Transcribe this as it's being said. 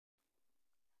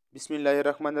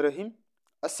Bismillahirrahmanirrahim.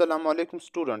 Assalamu alaikum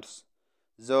students.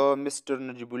 The Mr.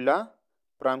 Najibullah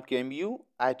from KMU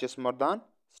IHS MARDAN,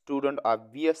 student of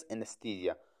VS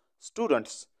Anesthesia.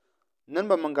 Students, نن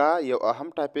به مونږه یو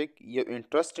اهم ټاپک یو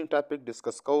انټرسټینګ ټاپک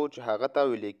ډسکس کوو چې هغه ته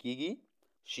ویل کیږي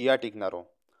شیاټیک نرو.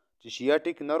 چې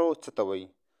شیاټیک نرو څه ته وایي؟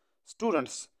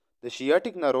 سټوډنټس، د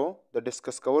شیاټیک نرو د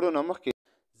ډسکس کولو نه مخکې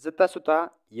زه تاسو ته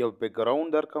یو بیک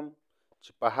ګراوند درکم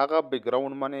چې په هغه بیک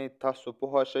ګراوند باندې تاسو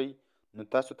پوه شئ، نو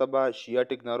تاسو ته به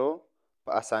شیاټیک نرو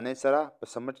په اسانۍ سره په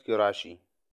سمجھ کې راشي.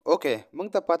 اوکې، موږ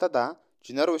ته پته ده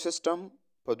چې نرو سیستم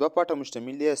په دوه پارټه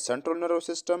مشتمل دی: سنټرل نرو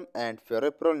سیستم اینډ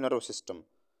پیریفرل نرو سیستم.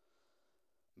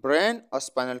 برین او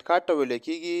سپاینل کارډ ته ویل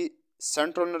کیږي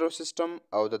سنټرل نرو سیستم،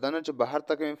 او د دنه چې بهر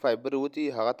ته کوم فایبر وتی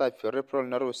هغه ته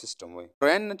پیریفرل نرو سیستم وایي.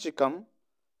 برین نه چې کم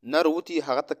نرو وتی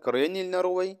هغه ته کرینیل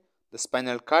نرو وایي. د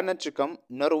سپاینل کارډ نه چې کم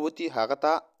نرو وتی هغه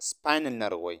ته سپاینل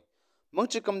نرو وایي. موږ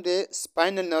چې کوم دی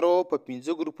سپاینل نرو په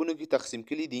 5 ګروپونو کې تقسیم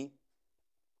کړي دي.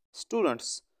 سټوډنټس،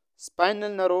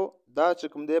 سپاینل نرو دا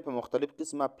چې کوم دی په مختلف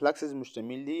قسمه پلکسز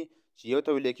مشتمل دي، چې یو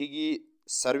ته ویل کیږي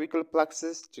سرویکل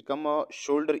پلکسس چې کوم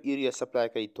شولډر ایریا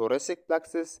سپلای کوي، توریسک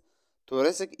پلکسس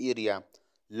توریسک ایریا،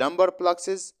 لمبر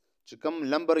پلکسس چې کوم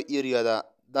لمبر ایریا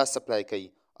دا سپلای کوي،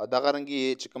 او دغه رنګي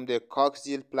چې کوم دی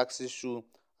کاکسیل پلکسس شو،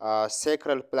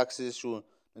 سیکرل پلکسس شو،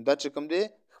 دا چې کوم دی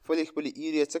خپل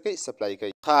ایریا څه کوي سپلای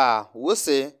کوي. ها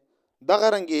وسه دغه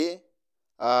رنګي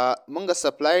مونږه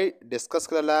سپلای ډسکس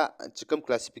کړله چې کوم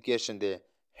کلاسیفیکیشن دی.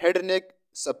 هډ نیک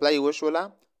سپلای وشوله،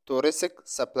 توریسک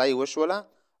سپلای وشوله،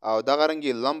 او دغه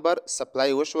رنګي لمبر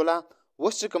سپلای وشوله.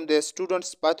 اوس چې کوم دی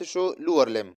سټوډنټس پاتې شو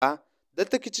لوور لم.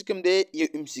 دلته کې چې کوم دی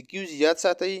یو ام سی کیوز یاد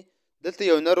ساتئ.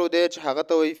 دلته یو نرو دی چې هغه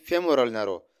ته وایي فیمورل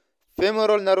نرو.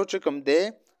 فیمورل نرو چې کوم دی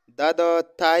دا د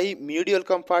تای میډیل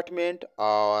کمپارټمنټ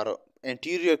او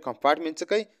انټیریور کمپارټمنټ څخه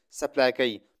کوي سپلای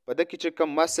کوي. په دغه کې چې کوم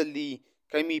مسل دی،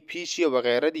 کمی پیشي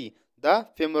وغیره دی، دا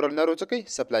فیمورل نرو څخه کوي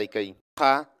سپلای کوي.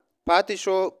 ها پاتې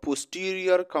شو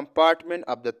پوسټیریور کمپارټمنټ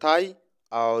اف د تای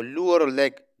او لوور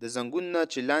لیګ د زنګون نه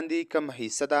چې لاندې کم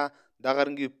حصه ده دغه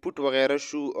رنګي پوټ وغیره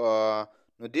شو،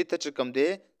 نو دې ته چې کوم دی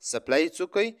سپلای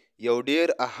څوک کوي؟ یو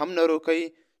ډیر اهم نرو کوي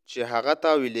چې هغه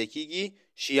ته ویل کیږي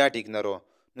شیاټیک نرو.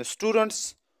 نو سټوډنټس،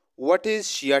 واټ از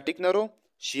شیاټیک نرو؟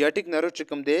 شیاټیک نرو چې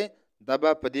کوم دی دا به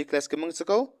په دې کلاس کې موږ څه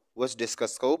کوو؟ اوس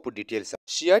ډسکس کوو په ډیټیل سره.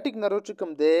 شیاټیک نرو چې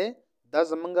کوم دی دا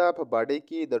زمونږه په باډي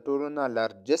کې د ټولو نه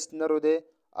لارجسټ نرو دی،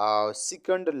 او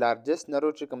سیکنډ لارجسټ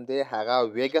نرو چې کوم دی هغه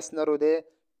ویګس نرو دی،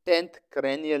 10th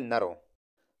کرینیل نرو.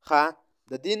 ښه،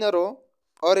 د دې نرو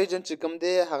اوریجن چې کوم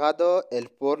دی هغه د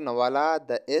L4 نه والا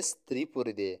د S3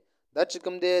 پورې دی. دا چې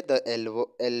کوم دی د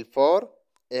L4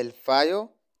 L5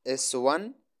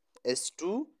 S1 S2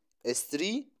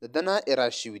 S3 د دنه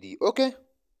ایرا شوي دي. اوکې،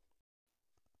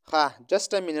 ښه،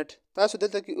 جسټ ا منټ. تاسو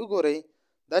دلته کې وګورئ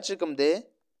دا چې کوم دی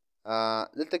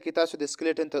دلته کې تاسو د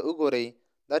سکلیټن ته وګورئ.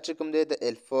 دا چې کوم دی د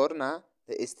L4 نه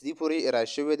د S3 پورې ایرا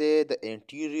شوی دی د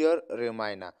انټیریور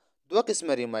ریمای نه. دوه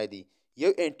قسمه ریمای دي،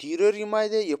 یو انټیریور ریمای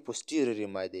دی، یو پوسټیریور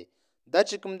ریمای دی. دا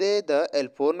چې کوم دی د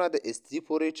L4 نه د S3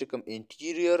 پورې چې کوم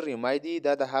انټیریور ریمای دی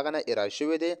دا د هغه نه ایرا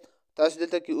شوی دی. تاسو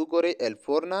دلته کې وګورئ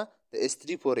L4 نه د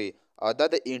S3 پورې، او دا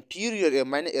د انټیریور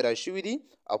ریمای نه ایرا شوی دی،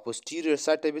 او پوسټیریور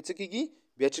سایډ ته به څه کیږي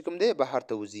بیا چې کوم دی بهر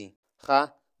ته وځي. ښه،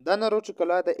 دا نرو چې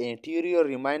کله د انټیریور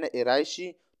ریمای نه ایرای شي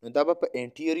نو دا به په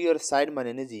انټیریور سایډ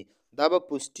باندې نه ځي، دا به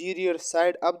پوسټیریور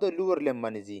سایډ اف د لوور لم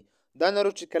باندې ځي. دا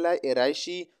نرو چې کله ایرای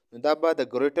شي نو دا به د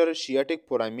ګریټر شیاټیک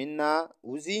فورامین نه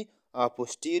وځي،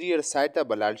 پوسټیریور سایډ ته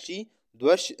به لاړ شي.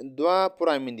 دوه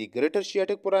فورامین دي، ګریټر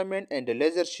شیاټیک فورامین اینډ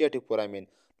لیزر شیاټیک فورامین.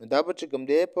 نو دا به چې کوم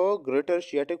دی په ګریټر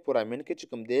شیاټیک فورامین کې چې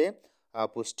کوم دی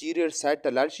پوسټیریور سایډ ته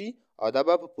لاړ شي، او دا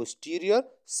به په پوسټیریور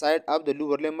سایډ اف د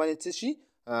لوور لم باندې څه شي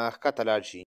ښکته لاړ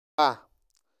شي.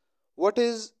 واټ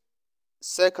از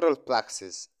سیکرل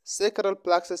پلکسس؟ سیکرل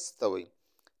پلکسس ته وایي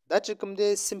دا چې کوم دی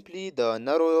سمپلی د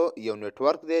نرو یو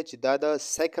نیټورک دی چې دا د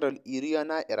سیکرل ایریا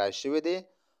نه ایرا شوی دی،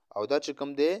 او دا چې کوم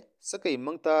دی څه کوي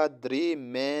موږ ته درې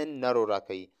مین نرو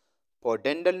راکوي: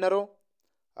 پوډنډل نرو،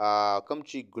 کوم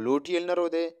چې ګلوټیل نرو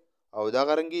دی، او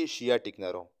دغه رنګي شیاټیک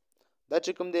نرو. دا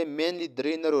چې کوم دی مینلی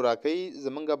درې نرو راکوي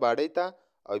زمونږه باډۍ ته،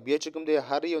 او بیا چې کوم دی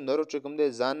هر یو نرو چې کوم دی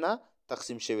ځان نه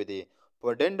تقسیم شوی دی.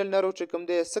 پوډنډل نرو چې کوم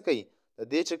دی څه کوي؟ د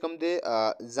دې چې کوم دی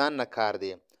ځان نه کار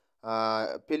دی،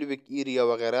 پیلویک ایریا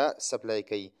وغیره سپلای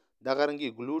کوي. دغه رنګي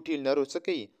ګلوټیل نرو څه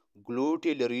کوي؟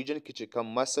 ګلوټیل ریجن کې چې کوم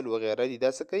مسل وغیره دي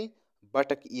دا څه کوي؟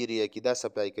 بټک ایریا کې دا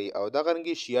سپلای کوي. او دغه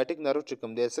رنګي شیاټیک نرو چې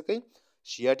کوم دی څه کوي؟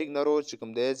 شیاټیک نرو چې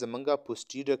کوم دی زمونږه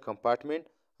پوسټیریور کمپارټمنټ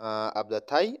اف د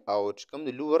تای او چې کوم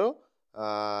دی لوور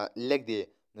لیګ دی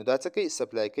نو دا څه کوي؟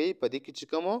 سپلای کوي. په دې کې چې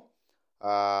کوم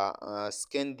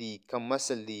سکن دی، کم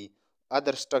مسل دی،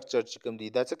 ادر سټرکچر چې کوم دی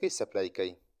دا څه کوي؟ سپلای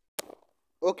کوي.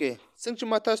 اوکې، څنګه چې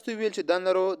ما تاسو ته ویل چې دا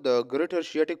نرو د ګریټر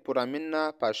شیاټیک فورامین نه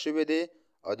پاس شوی دی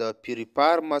او د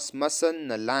پیریپارمس مسل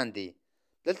نه لاندې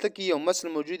دلته کې یو مسل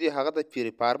موجود دی، هغه د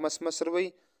پیریپارمس مسل وی.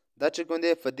 دا چې کوم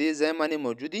دی په دې ځای باندې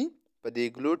موجود دی په دې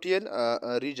ګلوټیل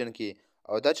ریجن کې،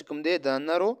 او دا چې کوم دی د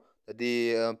نرو د دې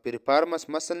پیریپارمس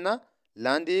مسل نه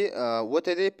لاندې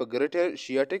وته دی په ګریټر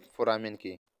شیاټیک فورامین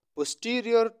کې.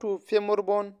 posterior to femur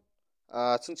bone،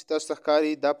 څنګه چې تاسو ته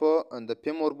ښکاري دا په د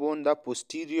فیمور بون دا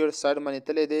پوسټیریور سایډ باندې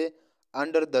تللی دی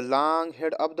انډر د لانګ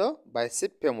هیډ اف د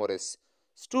بایسپ فیمورس.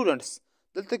 سټوډنټس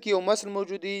دلته کې یو مسل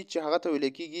موجود دی چې هغه ته ویل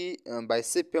کېږي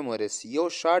بایسپ فیمورس، یو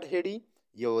شارټ هیډي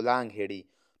یو لانګ هیډي.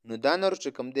 نو دا نرو چې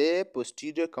کوم دی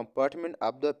پوسټیریور کمپارټمنټ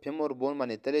اف د فیمور بون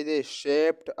باندې تللی دی،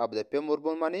 شیپډ اف د فیمور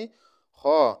بون باندې،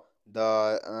 خو د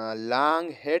لانګ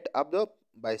هیډ اف د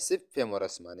بایسپ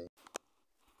فیمورس باندې.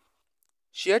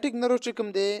 شیاټیک نرو چې کوم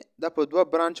دی دا په دوه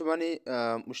برانچ باندې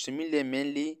مشتمل دی،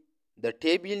 مینلی د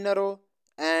ټیبیل نرو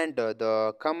اینډ د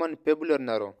کامن پیبولر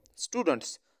نرو.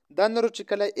 سټوډنټس دا نرو چې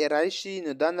کله ایرای شي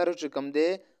نو دا نرو چې کوم دی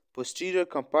پوسټیریور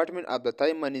کمپارټمنټ اف د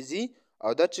تای باندې ځي،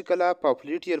 او دا چې کله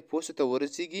پاپلیټیر پوسټ ته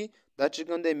ورسیږي دا چې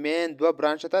کوم دی مین دوه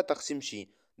برانچ ته تقسیم شي.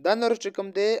 دا نرو چې کوم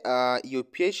دی یو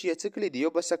پیش یې څه کړي دی،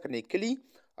 یو بس کنې کړي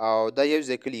او دا یو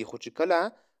ځای کړي، خو چې کله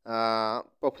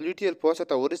پاپلیټیر پوسټ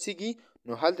ته ورسیږي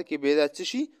نو هلته کې به دا څه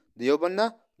شي د یو بل نه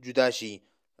جدا شي.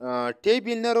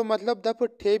 ټیبیل نرو مطلب دا په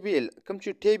ټیبیل کوم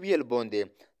چې ټیبیل بون دی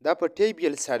دا په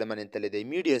ټیبیل سایډ باندې تللی دی،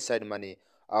 میډیل سایډ باندې،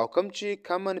 او کوم چې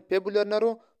کامن پیبولر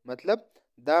نرو مطلب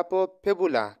دا په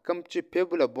پیبولا کوم چې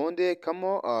پیبولا بون دی کوم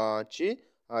چې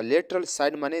لیټرل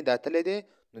سایډ باندې دا تللی دی.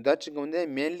 نو دا چې کوم دی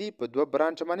مینلی په دوه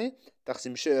برانچ باندې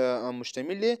تقسیم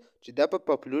مشتمل دی چې دا په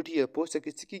پاپلیټیر پوسټ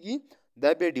کې څه کېږي دا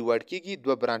بیا ډیوایډ کېږي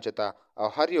دوه برانچ ته، او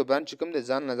هر یو برانچ کوم دی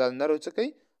ځان نه ځان نرو څه کوي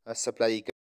سپلای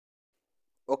کوي.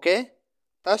 اوکې،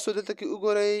 تاسو دلته کې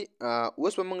وګورئ،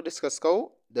 اوس به موږ ډسکس کوو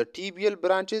د ټیبیل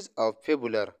برانچز او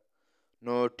فیبولر.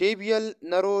 نو ټیبیل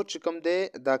نرو چې کوم دی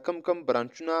دا کم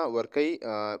برانچونه ورکوي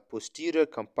پوسټیریور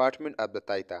کمپارټمنټ اف د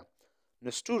تای ته. نو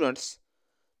سټوډنټس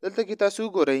دلته کې تاسو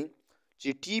وګورئ چې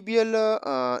ټیبیل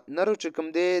نرو چې کوم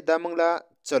دی دا موږ له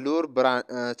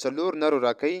څلور نرو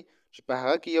راکوي چې په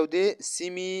هغه کې یو دی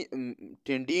سیمی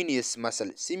ټینډینیس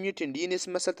مسل، سیمی ټینډینیس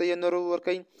مسل ته یو نرو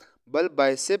ورکوي، بل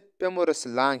بایسپ فیمورس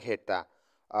لانګ هیډ ته،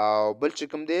 او بل چې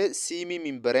کوم دی سیمی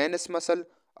ممبرینس مسل،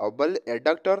 او بل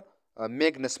اډکټر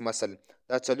میګنس مسل.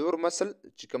 دا څلور مسل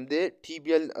چې کوم دی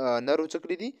ټیبیل نرو څه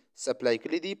کړي دي سپلای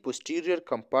کړي دي پوسټیریور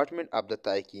کمپارټمنټ اف د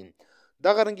تای کې.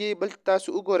 دغه رنګې بل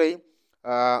تاسو وګورئ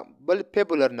بل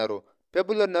پیبولر نرو.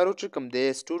 پیبولر نرو چې کوم دی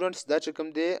سټوډنټس دا چې کوم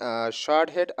دی شارټ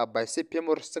هیډ اف بایسپ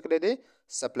فیمورس څه کړی دی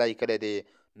سپلای کړی دی.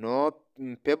 نو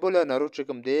پیبولر نرو چې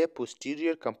کوم دی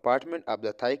پوسټیریور کمپارټمنټ اف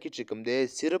د تای کې چې کوم دی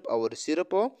صرف او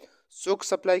صرف څوک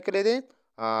سپلای کړی دی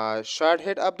شارټ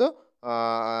هیډ اف د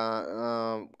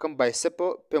کوم بایسپ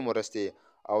فیمورس دی.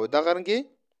 او دغه رنګې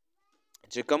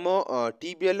چې کوم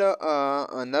ټیبیل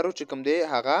نرو چې کوم دی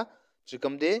هغه چې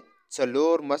کوم دی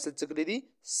څلور مسل څه کړي دي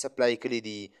سپلای کړي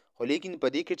دي، خو لیکن په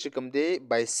دې کې چې کوم دی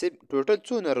بایسپ ټوټل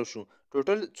څو نرو شو،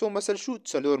 ټوټل څو مسل شو،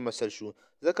 څلور مسل شو،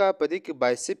 ځکه په دې کې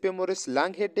بایسپ فیمورس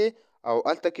لانګ هیډ دی او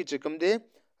هلته کې چې کوم دی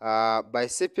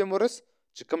بایسپ فیمورس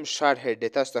چې کوم شارټ هیډ دی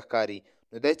تاسو ته ښکاري،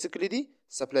 نو دا یې څه کړي دي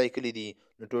سپلای کړي دي.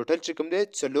 نو ټوټل چې کوم دی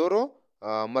څلورو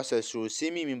مسل شو،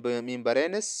 سیمی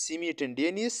ممبرینس، سیمی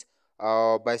ټینډینیس او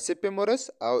بایسپ فیمورس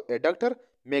او اډکټر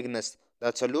میګنس. دا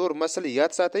څلور مسل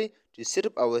یاد ساتئ چې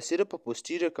صرف او صرف په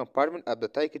پوسټیریور کمپارټمنټ اف د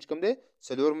تای کې چې کوم دی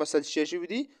څلور مسل شوي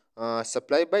دي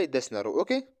سپلای بای دس نرو.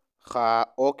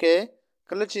 اوکې،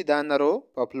 کله چې دا نرو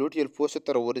پاپلیټیر پوسټ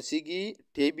ته ورسیږي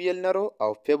ټیبیل نرو او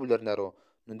فیبولر نرو،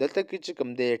 نو دلته کې چې کوم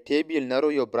دی ټیبیل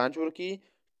نرو یو برانچ ورکوي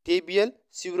ټیبیل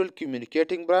سیورل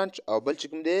کمیونیکیټنګ برانچ، او بل چې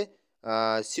کوم دی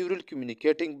سیورل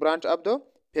کمیونیکیټنګ برانچ اف د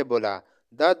فیبولا.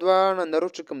 دا دواړه نرو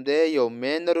چې کوم دی یو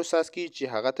مین نرو ساس کی چې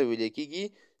هغه ته ویل کېږي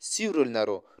سیورل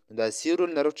نرو. دا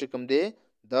سیورل نرو چې کوم دی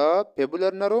د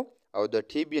فیبولر نرو او د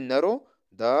ټیبیل نرو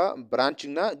د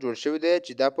برانچینګ نه جوړ شوی دی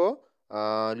چې دا په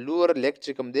لوور لیګ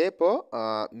چې کوم دی په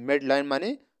میډ لاین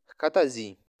باندې ښکته ځي.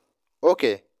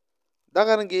 اوکې،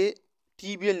 دغه رنګې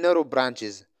ټیبیل نرو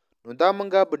برانچز، نو دا موږ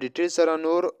په ډیټیل سره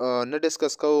نور نه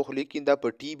ډسکس کوو، خو لیکن دا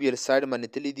په ټیبیل سایډ باندې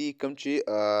تللی دي کوم چې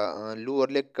لوور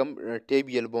لیګ کم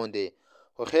ټیبیل بون دی،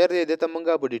 خو خیر دی دې ته موږ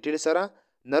په ډیټیل سره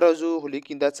نه راځو، خو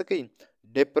لیکن دا څه کوي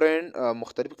ډیفرنٹ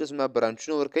مختلف قسمه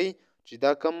برانچونه ورکوي چې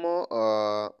دا کم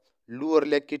لوور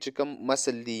لیګ کې چې کوم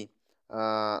مسل دي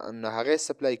نو هغه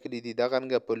سپلای کړي دي. دغه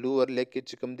رنګه په لوور لیګ کې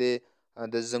چې کوم دی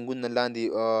د زنګون نه لاندې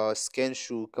سکین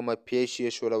شو، کومه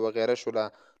پیشې شوله وغیره شوله،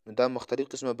 نو دا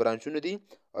مختلف قسمه برانچونه دي،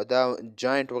 او دا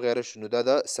جاینټ وغیره شو نو دا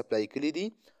د سپلای کړي دي.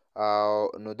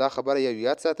 نو دا خبره یو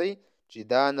یاد ساتئ چې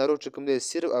دا نرو چې کوم دی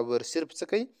صرف او صرف څه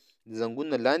کوي د زنګون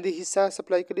نه لاندې حصه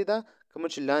سپلای کړې ده کومه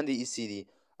چې لاندې ایسي دي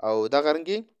او دغه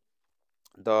رنګې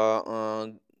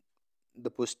د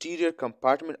posterior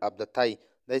compartment of the thigh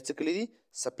دا یې څه کړي دي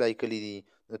سپلای کړي دي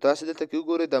نو تاسو دلته کې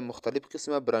وګورئ دا مختلف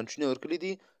قسمه برانچونه ورکړي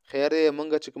دي خیر یې موږ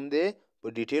چې کوم دی په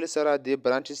ډیټیل سره دې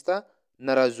برانچز ته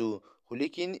نه راځو خو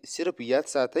لیکن صرف یاد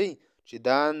ساتئ چې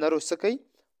دا نرو څه کوي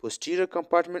posterior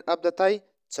compartment of the thigh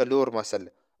څلور مسل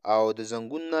او د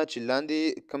زنګون نه چې لاندې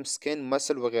کم سکین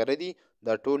مسل وغیره دي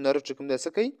دا ټول نرو چې کوم دی څه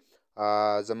کوي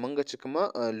زمونږ چې کومه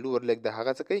لور لیګ د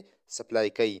هغه څه کوي سپلای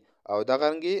کوي او دغه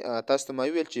رنګې تاسو ته ما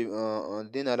ویل چې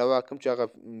دې نه علاوه کوم چې هغه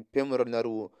فیمورل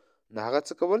نرو و نو هغه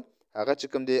څه کول هغه چې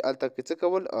کوم دی هلته کې څه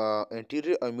کول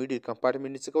انټیریور او میډیل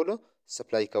کمپارټمنټ یې څه کولو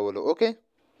سپلای کولو اوکې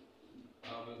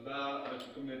بس دا چې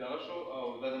کوم دی دغه شو او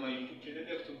دا زما یوټیوب چینل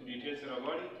دی څوک ډیټیل سره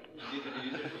غواړي دې ته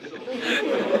ډیټیل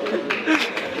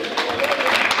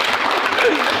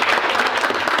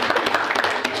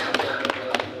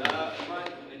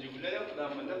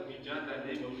Mr.Beejan, that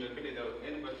name of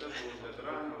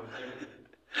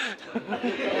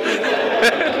the